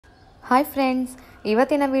Hi friends,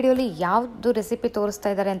 ಇವತ್ತಿನ ವಿಡಿಯೋಲಿ ಯಾವುದು ರೆಸಿಪಿ ತೋರಿಸ್ತಾ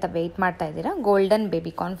ಇದ್ದಾರೆ ಅಂತ ವೆಯ್ಟ್ ಮಾಡ್ತಾ ಇದ್ದೀರಾ. ಗೋಲ್ಡನ್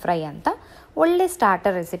ಬೇಬಿಕಾರ್ನ್ ಫ್ರೈ ಅಂತ ಒಳ್ಳೆ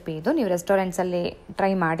ಸ್ಟಾರ್ಟರ್ ರೆಸಿಪಿ ಇದು. ನೀವು ರೆಸ್ಟೋರೆಂಟ್ಸಲ್ಲಿ ಟ್ರೈ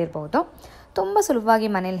ಮಾಡಿರ್ಬೋದು. ತುಂಬ ಸುಲಭವಾಗಿ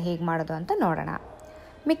ಮನೇಲಿ ಹೇಗೆ ಮಾಡೋದು ಅಂತ ನೋಡೋಣ.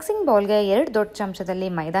 ಮಿಕ್ಸಿಂಗ್ ಬೌಲ್ಗೆ 2 ದೊಡ್ಡ ಚಮಚದಲ್ಲಿ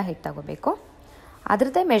ಮೈದಾ ಹಿಟ್ಟು ತಗೋಬೇಕು.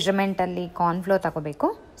 ಅದರದ್ದೇ ಮೆಜರ್ಮೆಂಟಲ್ಲಿ ಕಾರ್ನ್ಫ್ಲೋರ್ ತಗೋಬೇಕು.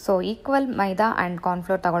 So equal maida and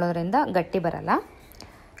cornflour ತಗೊಳ್ಳೋದ್ರಿಂದ ಗಟ್ಟಿ ಬರಲ್ಲ.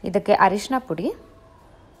 ಇದಕ್ಕೆ ಅರಿಶಿನ ಪುಡಿ,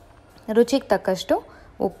 ರುಚಿಗೆ ತಕ್ಕಷ್ಟು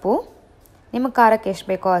ಉಪ್ಪು, ನಿಮಗೆ ಖಾರಕ್ಕೆ ಎಷ್ಟು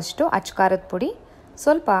ಬೇಕೋ ಅಷ್ಟು ಅಚ್ಚ ಖಾರದ ಪುಡಿ,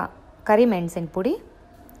 ಸ್ವಲ್ಪ ಕರಿಮೆಣಸಿನ ಪುಡಿ,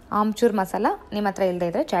 ಆಮ್ಚೂರ್ ಮಸಾಲ, ನಿಮ್ಮ ಹತ್ರ ಇಲ್ಲದೇ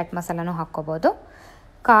ಇದ್ದರೆ ಚಾಟ್ ಮಸಾಲನೂ ಹಾಕ್ಕೋಬೋದು.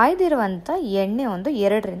 ಕಾಯ್ದಿರುವಂಥ ಎಣ್ಣೆ ಒಂದು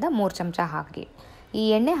 2ರಿಂದ 3 ಚಮಚ ಹಾಕಿ. ಈ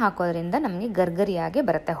ಎಣ್ಣೆ ಹಾಕೋದ್ರಿಂದ ನಮಗೆ ಗರ್ಗರಿಯಾಗಿ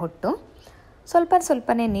ಬರುತ್ತೆ ಹೊಟ್ಟು.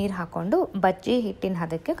 ಸ್ವಲ್ಪನೇ ನೀರು ಹಾಕ್ಕೊಂಡು ಬಜ್ಜಿ ಹಿಟ್ಟಿನ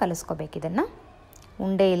ಹದಕ್ಕೆ ಕಲಿಸ್ಕೋಬೇಕು. ಇದನ್ನು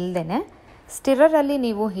ಉಂಡೆ ಇಲ್ಲದೇ ಸ್ಟಿರರಲ್ಲಿ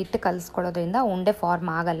ನೀವು ಹಿಟ್ಟು ಕಲಿಸ್ಕೊಳ್ಳೋದ್ರಿಂದ ಉಂಡೆ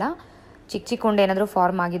ಫಾರ್ಮ್ ಆಗಲ್ಲ. ಚಿಕ್ಕ ಉಂಡೆ ಏನಾದರೂ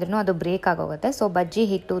ಫಾರ್ಮ್ ಆಗಿದ್ರೂ ಅದು ಬ್ರೇಕ್ ಆಗೋಗುತ್ತೆ. ಸೊ ಬಜ್ಜಿ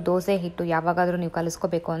ಹಿಟ್ಟು, ದೋಸೆ ಹಿಟ್ಟು ಯಾವಾಗಾದರೂ ನೀವು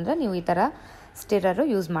ಕಲಿಸ್ಕೋಬೇಕು ಅಂದರೆ ನೀವು ಈ ಥರ ಸ್ಟಿರರು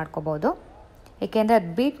ಯೂಸ್ ಮಾಡ್ಕೋಬೋದು. ಏಕೆಂದರೆ ಅದು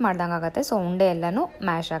ಬೀಟ್ ಮಾಡ್ದಂಗೆ ಆಗುತ್ತೆ. ಸೊ ಉಂಡೆ ಎಲ್ಲನೂ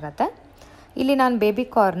ಮ್ಯಾಶ್ ಆಗುತ್ತೆ. ಇಲ್ಲಿ ನಾನು ಬೇಬಿ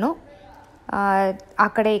ಕಾರ್ನು ಆ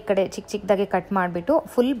ಕಡೆ ಈ ಕಡೆ ಚಿಕ್ಕದಾಗಿ ಕಟ್ ಮಾಡಿಬಿಟ್ಟು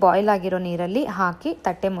ಫುಲ್ ಬಾಯ್ಲ್ ಆಗಿರೋ ನೀರಲ್ಲಿ ಹಾಕಿ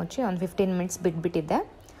ತಟ್ಟೆ ಮುಚ್ಚಿ ಒಂದು 15 ಮಿನಿಟ್ಸ್ ಬಿಟ್ಬಿಟ್ಟಿದ್ದೆ.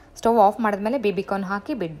 ಸ್ಟವ್ ಆಫ್ ಮಾಡಿದ್ಮೇಲೆ ಬೇಬಿ ಕಾರ್ನ್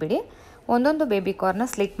ಹಾಕಿ ಬಿಟ್ಬಿಡಿ. ಒಂದೊಂದು ಬೇಬಿ ಕಾರ್ನ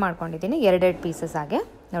ಸ್ಲಿಟ್ ಮಾಡ್ಕೊಂಡಿದ್ದೀನಿ 2 ಪೀಸಸ್ ಆಗಿ,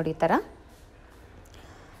 ನೋಡಿ ಈ ಥರ.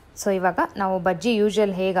 ಸೊ ಇವಾಗ ನಾವು ಬಜ್ಜಿ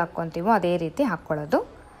ಯೂಶ್ವಲ್ ಹೇಗೆ ಹಾಕ್ಕೊತೀವೋ ಅದೇ ರೀತಿ ಹಾಕ್ಕೊಳ್ಳೋದು.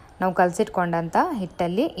 ನಾವು ಕಲಸಿಟ್ಕೊಂಡಂಥ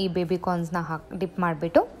ಹಿಟ್ಟಲ್ಲಿ ಈ ಬೇಬಿ ಕಾರ್ನ್ಸ್ನ ಡಿಪ್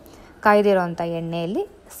ಮಾಡಿಬಿಟ್ಟು ಕಾಯ್ದಿರೋವಂಥ ಎಣ್ಣೆಯಲ್ಲಿ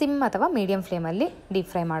ಸಿಮ್ ಅಥವಾ ಮೀಡಿಯಮ್ ಫ್ಲೇಮಲ್ಲಿ ಡೀಪ್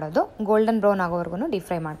ಫ್ರೈ ಮಾಡೋದು. ಗೋಲ್ಡನ್ ಬ್ರೌನ್ ಆಗೋವರೆಗೂ ಡೀಪ್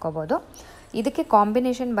ಫ್ರೈ ಮಾಡ್ಕೋಬೋದು. ಇದಕ್ಕೆ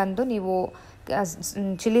ಕಾಂಬಿನೇಷನ್ ಬಂದು ನೀವು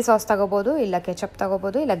ಚಿಲ್ಲಿ ಸಾಸ್ ತಗೋಬೋದು, ಇಲ್ಲ ಕೆಚಪ್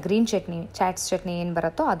ತಗೋಬೋದು, ಇಲ್ಲ ಗ್ರೀನ್ ಚಟ್ನಿ, ಚಾಟ್ಸ್ ಚಟ್ನಿ ಏನು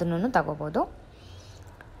ಬರುತ್ತೋ ಅದನ್ನು ತಗೋಬೋದು.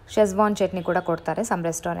 ಶೆಜ್ವಾನ್ ಚಟ್ನಿ ಕೂಡ ಕೊಡ್ತಾರೆ ಸಮ್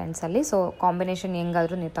ರೆಸ್ಟೋರೆಂಟ್ಸಲ್ಲಿ. ಸೊ ಕಾಂಬಿನೇಷನ್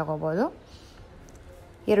ಹೆಂಗಾದರೂ ನೀವು ತಗೋಬೋದು.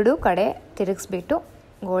 2 ಕಡೆ ತಿರುಗಿಸ್ಬಿಟ್ಟು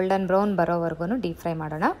ಗೋಲ್ಡನ್ ಬ್ರೌನ್ ಬರೋವರೆಗೂ ಡೀಪ್ ಫ್ರೈ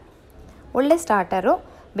ಮಾಡೋಣ. ಒಳ್ಳೆ ಸ್ಟಾರ್ಟರು,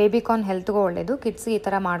 ಬೇಬಿಕಾರ್ನ್ ಹೆಲ್ತ್ಗೂ ಒಳ್ಳೆಯದು. ಕಿಡ್ಸ್ಗೆ ಈ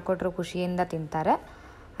ಥರ ಮಾಡಿಕೊಟ್ರು ಖುಷಿಯಿಂದ ತಿಂತಾರೆ.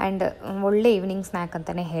 ಆ್ಯಂಡ್ ಒಳ್ಳೆ ಈವ್ನಿಂಗ್ ಸ್ನ್ಯಾಕ್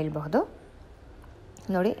ಅಂತಲೇ ಹೇಳಬಹುದು.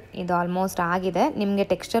 ನೋಡಿ ಇದು ಆಲ್ಮೋಸ್ಟ್ ಆಗಿದೆ. ನಿಮಗೆ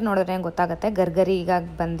ಟೆಕ್ಸ್ಚರ್ ನೋಡಿದ್ರೆ ಗೊತ್ತಾಗುತ್ತೆ ಗರ್ಗರಿ ಈಗ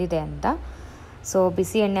ಬಂದಿದೆ ಅಂತ. ಸೊ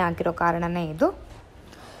ಬಿಸಿ ಎಣ್ಣೆ ಹಾಕಿರೋ ಕಾರಣನೇ ಇದು.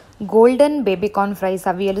 ಗೋಲ್ಡನ್ ಬೇಬಿಕಾರ್ನ್ ಫ್ರೈ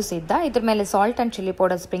ಸವಿಯಲು ಸಿದ್ಧ. ಇದ್ರ ಮೇಲೆ salt and chilli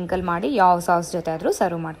powder sprinkle ಮಾಡಿ ಯಾವ ಸಾಸ್ ಜೊತೆ ಆದರೂ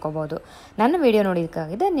ಸರ್ವ್ ಮಾಡ್ಕೋಬೋದು. ನನ್ನ ವಿಡಿಯೋ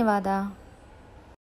ನೋಡಿದ್ದಕ್ಕಾಗಿ ಧನ್ಯವಾದ.